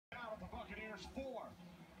First 4.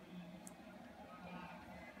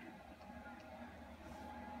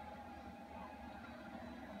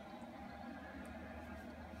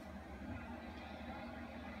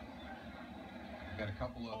 Got a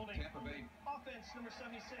couple of Tampa Bay. Offense, number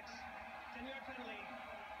 76. 10-yard penalty.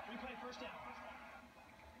 Replay first down.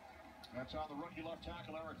 That's on the rookie left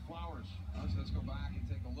tackle, Eric Flowers. So let's go back and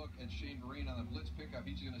take a look at Shane Vereen on the blitz pickup.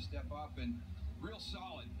 He's going to step up and real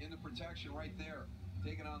solid in the protection right there.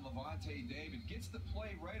 Taking on Levante David. Gets the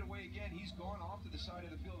play right away again. He's gone off to the side of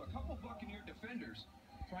the field. A couple Buccaneer defenders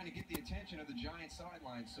trying to get the attention of the Giant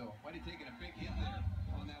sideline. So might have taken a big hit there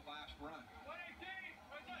on that last run.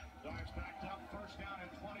 Giants backed up, first down and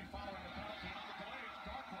 20 following the penalty on the delay. It's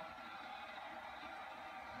Darkwa.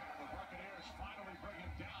 And the Buccaneers finally bring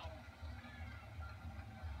him down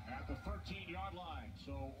at the 13-yard line.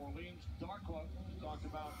 So Orleans Darkwa talked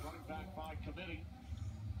about running back by committee.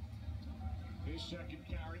 His second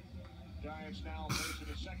carry. Giants now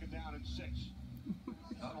facing a second down and 6.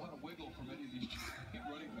 Not a lot of wiggle from any of these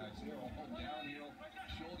running backs. They're all downhill,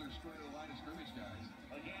 shoulders straight to the line of scrimmage guys.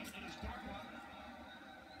 Again, it is Darkwa.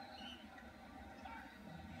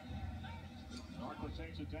 Darkwa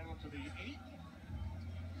takes it down to the 8.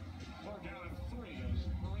 Third down and 3 as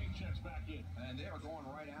Vereen checks back in. And they are going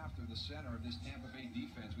right after the center of this Tampa Bay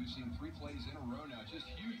defense. We've seen 3 plays in a row now. Just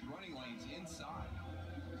huge running lanes inside.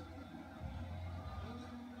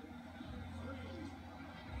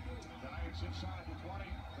 Giants inside the 20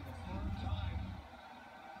 for the third time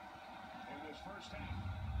in this first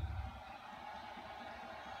half.